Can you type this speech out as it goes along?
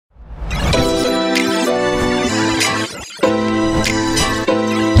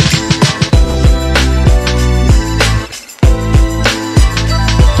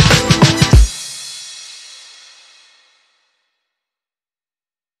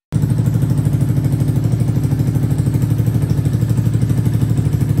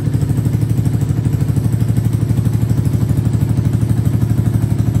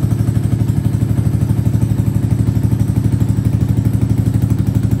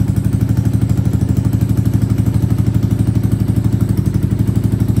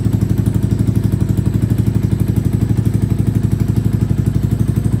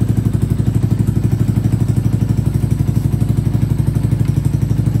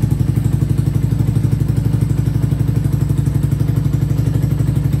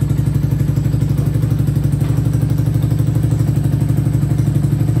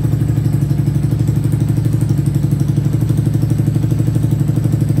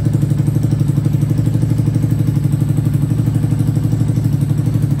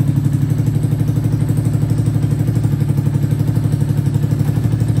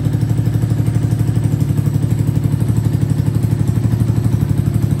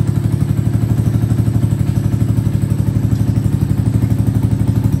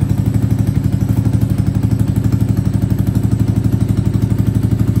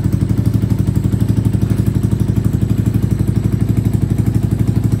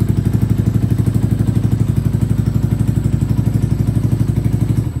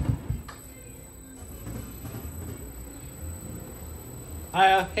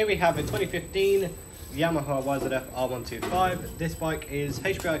Here we have a 2015 Yamaha YZF-R125. This bike is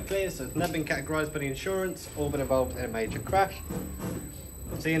HPI clear, so it's never been categorised by the insurance or been involved in a major crash.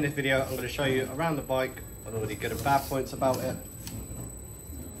 So in this video I'm going to show you around the bike and all the good and bad points about it.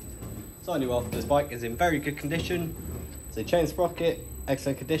 Starting you off, this bike is in very good condition. It's a chain sprocket,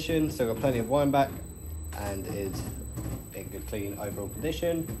 excellent condition, still got plenty of wind back and is in good clean overall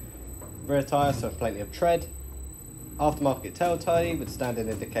condition. Rear tyre, so plenty of tread. Aftermarket tail tidy with standard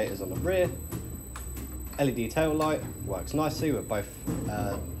indicators on the rear. LED tail light works nicely with both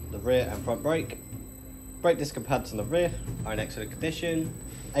the rear and front brake. Brake disc and pads on the rear are in excellent condition.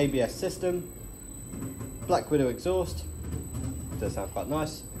 ABS system. BlackWidow exhaust. Does sound quite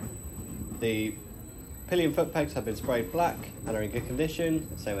nice. The pillion foot pegs have been sprayed black and are in good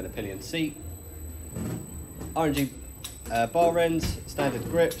condition. Same with the pillion seat. RNG bar ends, standard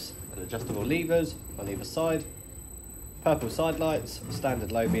grips and adjustable levers on either side. Purple side lights,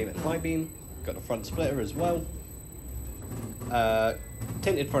 standard low beam and high beam. Got a front splitter as well.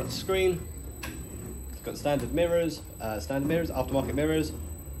 Tinted front screen. It's got standard mirrors, aftermarket mirrors.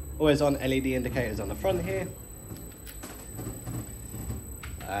 Always on LED indicators on the front here.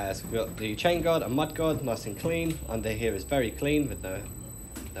 So we've got the chain guard and mud guard, nice and clean. Under here is very clean with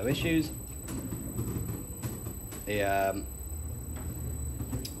no issues. The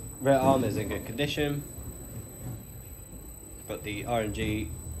rear arm is in good condition. Got the RNG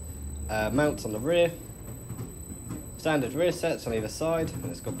mounts on the rear. Standard rear sets on either side,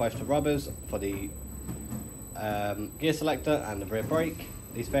 and it's got both the rubbers for the gear selector and the rear brake.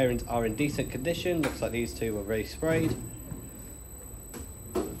 These fairings are in decent condition. Looks like these two were re-sprayed.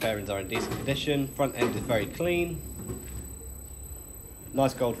 Fairings are in decent condition. Front end is very clean.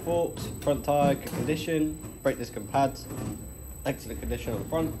 Nice gold forks. Front tyre, good condition. Brake disc and pads, excellent condition on the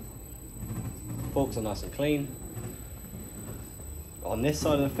front. Forks are nice and clean. On this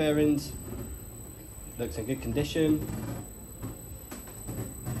side of the fairings, looks in good condition.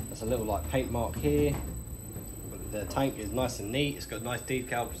 There's a little like paint mark here. The tank is nice and neat. It's got nice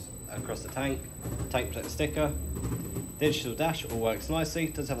decals across the tank. Tank plate sticker. Digital dash all works nicely.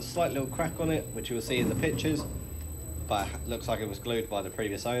 Does have a slight little crack on it, which you will see in the pictures, but it looks like it was glued by the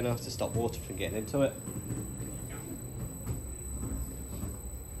previous owner to stop water from getting into it.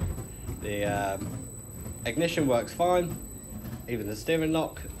 The ignition works fine. Even the steering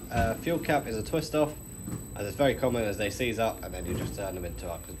lock. Fuel cap is a twist off, as it's very common as they seize up and then you just turn them into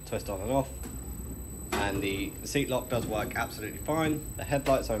a twist on and off. And the seat lock does work absolutely fine. The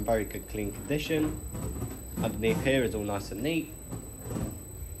headlights are in very good clean condition. Underneath here is all nice and neat.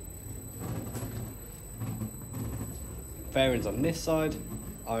 Fairings on this side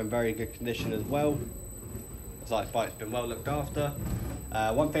are in very good condition as well. Looks like the bike's been well looked after.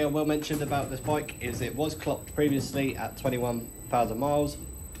 One thing I will mention about this bike is it was clocked previously at 21,000 miles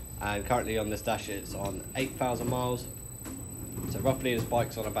and currently on this dash it's on 8,000 miles. So roughly this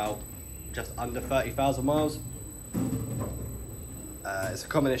bike's on about just under 30,000 miles. It's a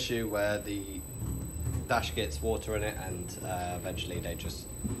common issue where the dash gets water in it and eventually they just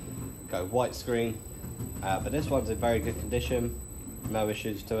go white screen. But this one's in very good condition, no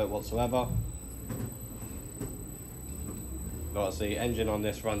issues to it whatsoever. Obviously, the engine on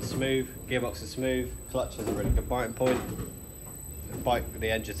this runs smooth, gearbox is smooth, clutch has a really good biting point.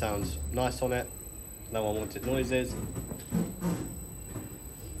 The engine sounds nice on it, no unwanted noises.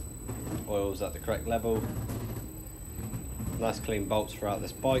 Oil's at the correct level. Nice clean bolts throughout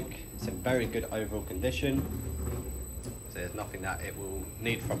this bike. It's in very good overall condition. So there's nothing that it will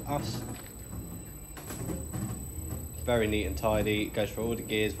need from us. Very neat and tidy, goes through all the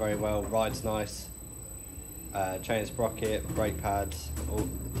gears very well, rides nice. Chain sprocket, brake pads, all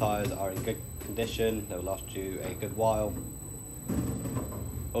the tyres are in good condition, they'll last you a good while.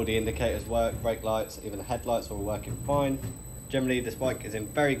 All the indicators work, brake lights, even the headlights are all working fine. Generally this bike is in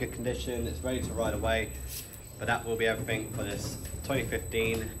very good condition, it's ready to ride away. But that will be everything for this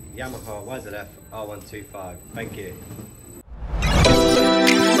 2015 Yamaha YZF-R125. Thank you.